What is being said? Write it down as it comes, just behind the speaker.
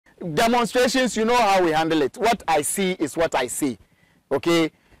demonstrations, you know how we handle it. What I see is what I see.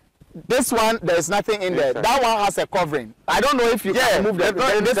 Okay? This one, there's nothing in there. That one has a covering. I don't know if you can remove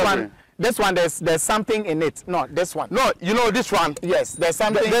this one, there's something in it. No, this one. No, you know this one. Yes, there's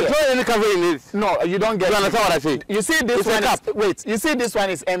something. There's no any covering in it. No, you don't get. You understand what I say? You see this one. Wait, you see this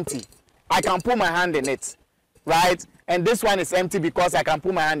one is empty. I can put my hand in it, right? And this one is empty because I can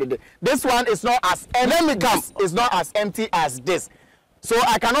put my hand in it. This one is not as empty. Let me come. It's not as empty as this. So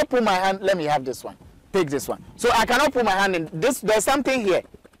I cannot put my hand. Let me have this one. Take this one. So I cannot put my hand in this. There's something here.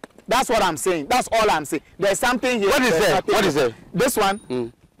 That's what I'm saying. That's all I'm saying. There's something here. What is there? What is there? This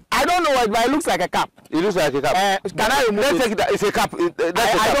one. I don't know, but it looks like a cap. It looks like a cap. Can I remove it? It's a cap.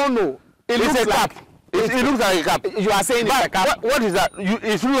 I don't know. It looks like it looks like a cap. You are saying it's a cap. What is that?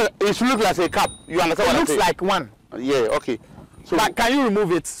 It looks like a cap. You understand what I'm saying? It looks like one. Yeah, okay. So, but can you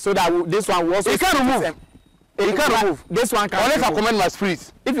remove it so that this one will also... You can't remove. You can't remove. This one can... Unless I command my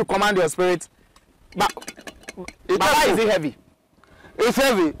spirit. If you command your spirit... But why is it heavy? It's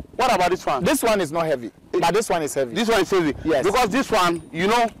heavy. What about this one? This one is not heavy. But this one is heavy. This one is heavy. Yes. Because this one, you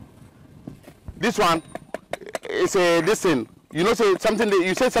know, this one is this thing. You know, say something.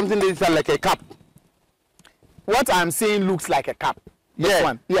 You say something that is like a cap. What I'm saying looks like a cap. This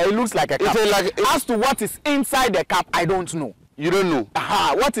one. Yeah, it looks like a cap. As to what is inside the cap, I don't know. You don't know.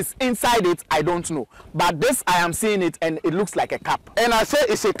 What is inside it, I don't know. But this, I am seeing it, and it looks like a cap. And I say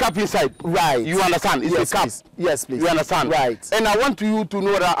it's a cap inside. Right. You understand? It's a cap. Please. Yes, please. You understand? Right. And I want you to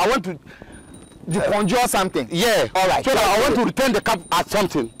know that I want to conjure something. Yeah. All right. So that I want to return the cap as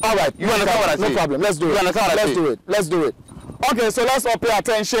something. All right. You understand what I say? No problem. Let's do it. You understand what I say? Let's do it. Let's do it. Okay, so let's all pay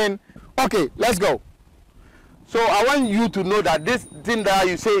attention. Okay, let's go. So I want you to know that this thing that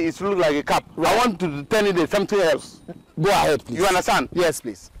you say is look like a cap. Right. I want to turn it into something else. Go ahead, please. You understand? Yes,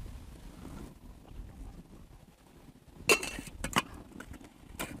 please.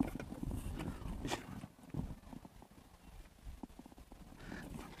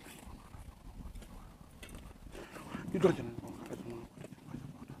 You don't know.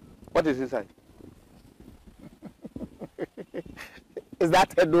 What is inside? Is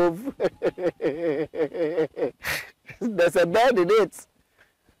that a dove? There's a bird in it.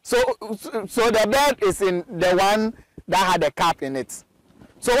 So the bird is in the one that had a cap in it.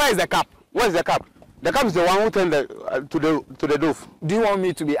 So where is the cap? Where is the cap? The cap is the one who turned to the dove. Do you want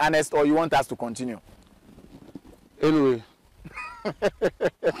me to be honest, or you want us to continue? Anyway.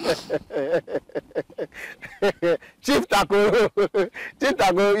 Chief Taco,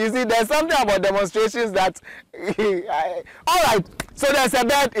 you see, there's something about demonstrations that... all right, so there's a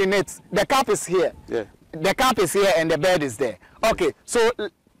bird in it. The cap is here. Yeah. The cap is here and the bird is there. Okay, so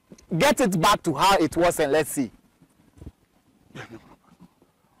get it back to how it was and let's see.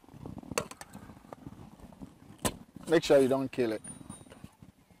 Make sure you don't kill it.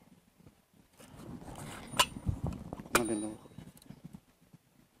 No.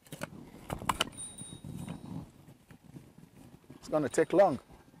 It's going to take long.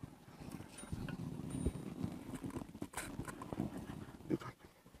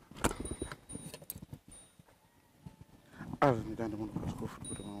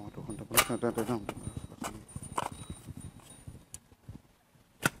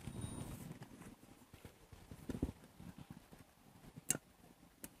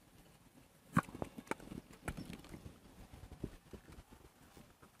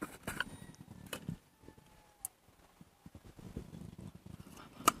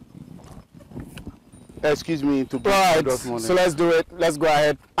 Excuse me to right. So let's do it. Let's go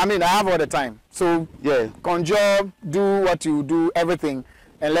ahead. I mean, I have all the time. So yeah, conjure, do what you do, everything,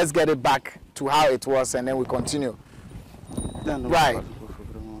 and let's get it back to how it was, and then we continue. Right.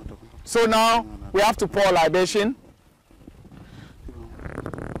 So now we have to pour libation.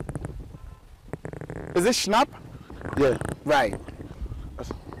 Is it schnapp? Yeah. Right.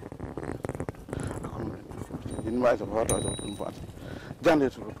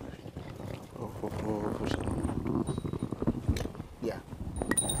 Yeah.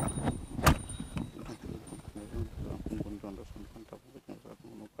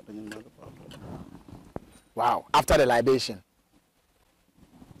 Wow. After the libation.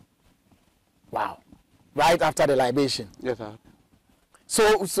 Wow. Right after the libation. Yes, sir.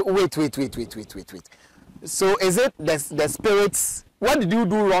 So wait. So is it the spirits? What did you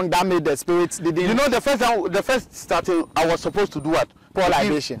do wrong that made the spirits didn't? You know, the first starting, I was supposed to do what? Pour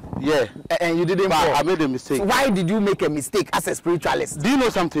libation. Yeah. And you didn't pour. I made a mistake. So why did you make a mistake as a spiritualist? Do you know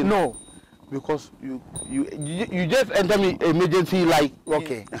something? No. Because you just enter me emergency like.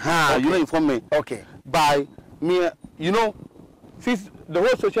 Okay. Okay. You know, inform me. Okay. By me, you know, since the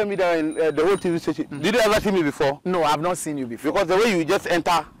whole social media and the whole TV station, did you ever see me before? No, I've not seen you before. Because the way you just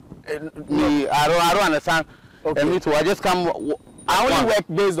enter Me, I don't understand. Okay. And me too. I just come. I only work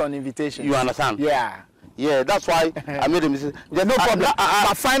based on invitation. You understand? Yeah. Yeah, that's why I made a mistake. Yeah, no problem.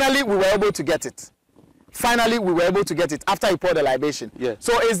 But finally, we were able to get it. Finally, we were able to get it after he poured the libation. Yeah.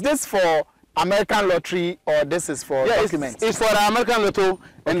 So is this for American lottery or this is for documents? It's for the American lotto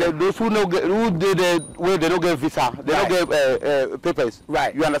and those who don't get, who did where they don't get visa, they don't get papers.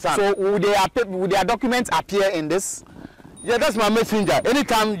 Right. You understand? So would their documents appear in this? Yeah, that's my messenger.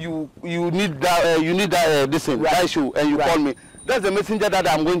 Anytime you need that this thing, that issue, and you call me, that's the messenger that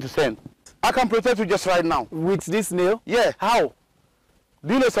I'm going to send. I can protect you just right now With this nail? Yeah. How?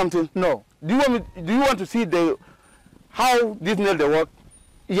 Do you know something? No. Do you want to see how this nail they work?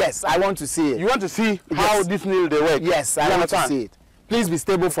 Yes, I want to see it. You want to see how this nail they work? Yes, I want to see it. Please be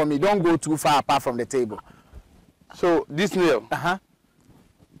stable for me. Don't go too far apart from the table. So this nail.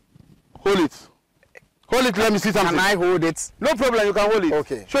 Hold it. Hold it. Let me see something. Can I hold it? No problem. You can hold it.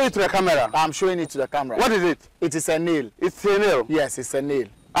 Okay. Show it to the camera. I'm showing it to the camera. What is it? It is a nail. It's a nail. Yes, it's a nail.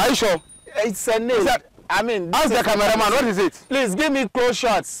 Are you sure? It's a nail. I mean, ask the cameraman. What is it? Please give me close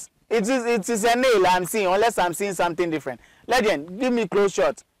shots. It is a nail I'm seeing, unless I'm seeing something different. Legend, give me close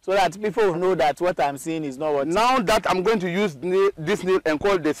shots so that people know that what I'm seeing is not what. Now that I'm going to use this nail and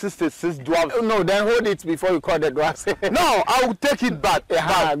call the 66 dwarfs. No, then hold it before you call the dwarfs. No, I will take it back.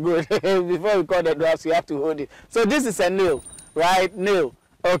 Good. Before you call the dwarfs, you have to hold it. So this is a nail, right? Nail.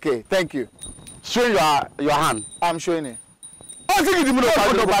 Okay, thank you. Show your hand. I'm showing it. Oh, think No,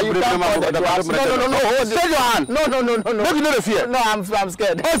 but you can't call the dwarfs. No, hold it. Show your hand. No. Make you know the fear. No, I'm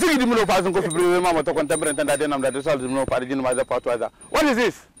scared. Oh, think what is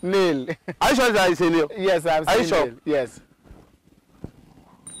this? Nail. Are you sure that it's a nail? Yes, I'm saying sure? nail. Yes.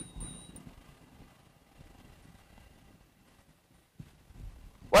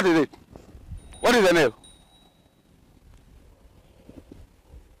 What is it? What is the nail?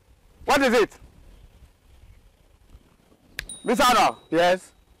 What is it? Mr. Arnold.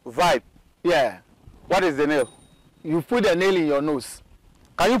 Yes. Vibe. Yeah. What is the nail? You put a nail in your nose.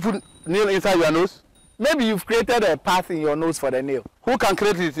 Can you put nail inside your nose? Maybe you've created a path in your nose for the nail. Who can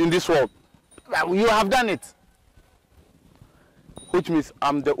create it in this world? You have done it. Which means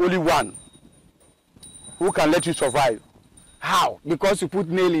I'm the only one who can let you survive. How? Because you put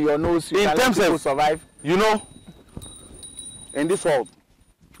nail in your nose, you in can terms let people of survive? You know, in this world,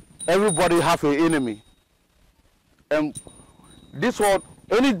 everybody has an enemy. And this world,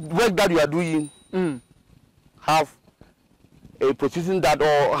 any work that you are doing, have a position that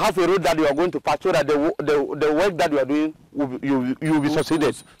or have a road that you are going to pass so that the work that you are doing you will be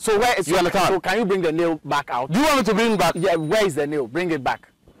succeeded. So where is you understand? So can you bring the nail back out? Do you want me to bring back? Yeah, where is the nail? Bring it back.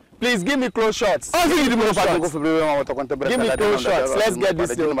 Please give me close shots. Oh, give me close shots. Give me close shots. Let's get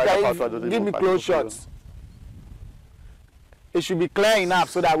this nail. Give me close shots. It should be clear enough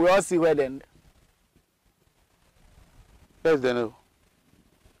so that we all see where then. Where's the nail?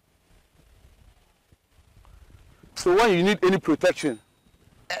 So when you need any protection,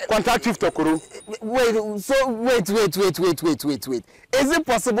 contact Chief Tokoro. Wait. Is it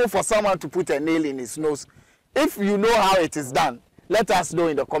possible for someone to put a nail in his nose? If you know how it is done, let us know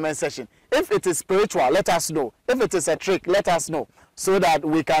in the comment section. If it is spiritual, let us know. If it is a trick, let us know, so that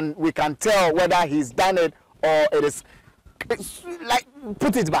we can tell whether he's done it or it is. Like,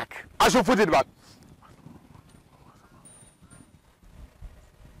 put it back. I should put it back.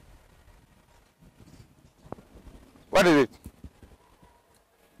 What is it?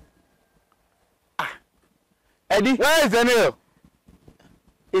 Eddie, where is the nail?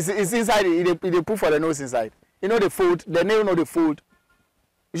 It's inside. They put for the nose inside. You know the fold. The nail know the fold.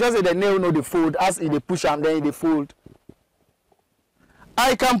 You just say the nail know the fold. As they push and then they fold.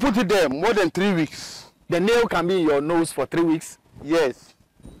 I can put it there more than 3 weeks. The nail can be in your nose for 3 weeks. Yes.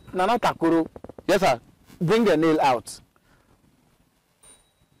 Nana Takoro. Yes, sir. Bring the nail out.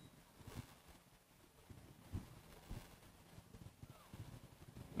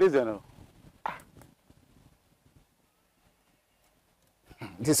 Listen.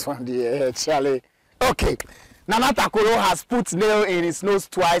 This one, the Charlie. Okay. Nana Takoro has put nail in his nose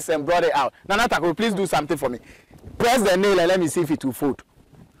twice and brought it out. Nana Takoro, please do something for me. Press the nail and let me see if it will fold.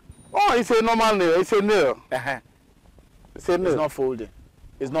 Oh, it's a normal nail. It's a nail. It's a nail. It's not folding.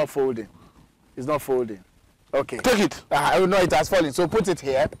 It's not folding. It's not folding. Okay. Take it. Oh no, it has fallen. So put it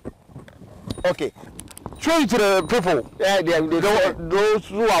here. Okay. Show it to the people. Yeah, those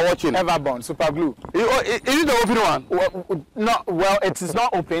who are watching. Everborn, super glue. Is it the open one? Well, it is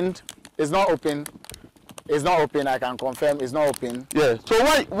not opened. It's not open. It's not open. I can confirm it's not open. Yeah. So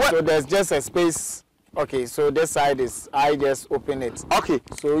what? So there's just a space. Okay. So this side is. I just open it. Okay.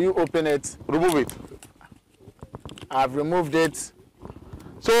 So you open it. Remove it. I've removed it.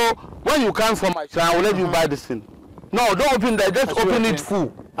 So when you come from my shrine, I will let you buy this thing. No, don't open that. Just open it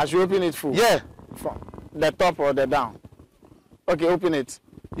full. I should open it full. Yeah. From the top or the down. Okay, open it.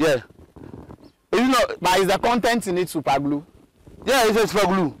 Yeah. You know, but is the content in it super glue? Yeah, it's a super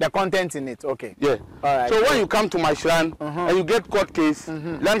glue. The content in it, okay. Yeah. All right. So when you come to my shrine and you get court case,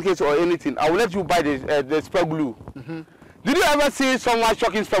 land case or anything, I will let you buy the super glue. Did you ever see someone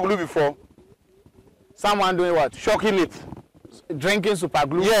shocking super glue before? Someone doing what? Shocking it. Drinking super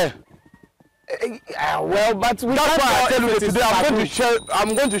glue? Yeah. Well, but we that's why I tell you today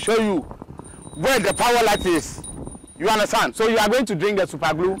I'm going to show you where the power light is. You understand? So you are going to drink the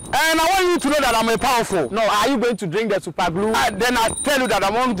super glue? And I want you to know that I'm a powerful. No, are you going to drink the super glue? Then I tell you that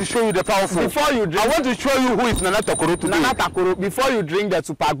I want to show you the powerful. Before you drink, I want to show you who is Nana Takoro today. Nana Takoro, before you drink the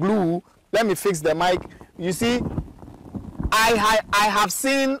super glue, let me fix the mic. You see, I have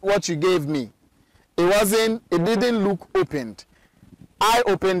seen what you gave me. It didn't look opened. I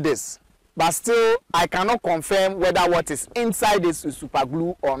opened this, but still I cannot confirm whether what is inside this is super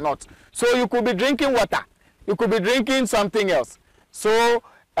glue or not. So you could be drinking water. You could be drinking something else. So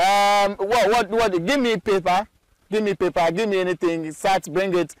what give me paper, give me anything, start,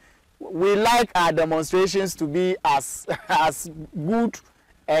 bring it. We like our demonstrations to be as good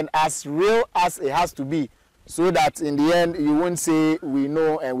and as real as it has to be, so that in the end you won't say we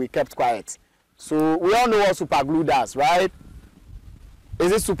know and we kept quiet. So we all know what super glue does, right?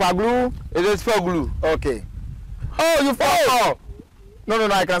 Is it super glue? It is super glue. Okay. Oh, you fall. Oh. No,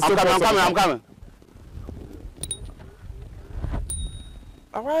 I can still I'm coming.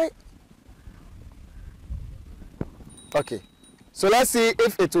 All right. Okay. So let's see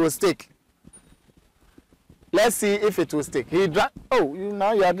if it will stick. Let's see if it will stick. He drank. Oh,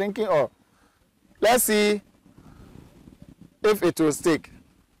 now you are drinking. Oh. Let's see if it will stick.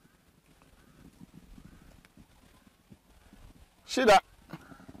 Shida.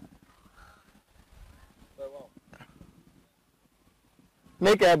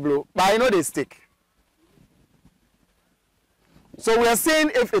 Make a blow, but I know they stick. So we are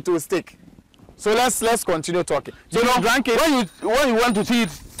seeing if it will stick. So let's continue talking. So you know, drink it. When you want to see it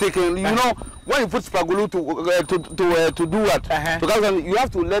sticking, you know, when you put super glue to do what? You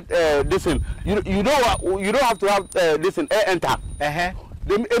have to let this in. You don't have to have this in air enter.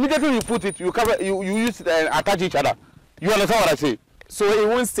 Immediately you put it, you cover, you use it and attach each other. You understand what I say? So it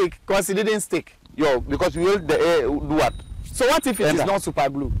won't stick because it didn't stick. Because you let the air do what? So what if it is not super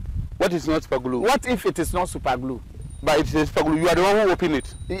glue? What is not super glue? What if it is not super glue? But it is super glue. You are the one who opened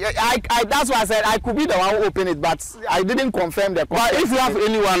it. That's why I said I could be the one who opened it, but I didn't confirm the content. But if you have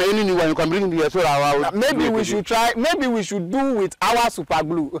any new one, you can bring it here. So maybe we should try. Maybe we should do with our super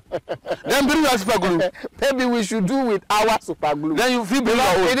glue. Then bring your super glue. Maybe we should do with our super glue. Then you feel bring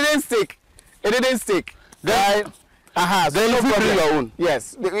your own. It didn't stick. It didn't stick. Then then you bring your own.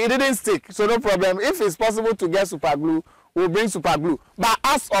 Yes, it didn't stick, so no problem. If it's possible to get super glue, we'll bring super glue. But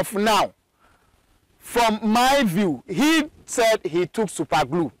as of now, from my view, he said he took super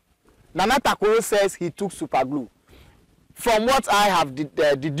glue. Nana Takoro says he took super glue. From what I have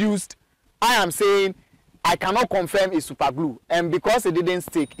deduced, I am saying I cannot confirm it's super glue. And because it didn't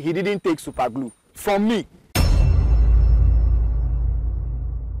stick, he didn't take super glue. From me.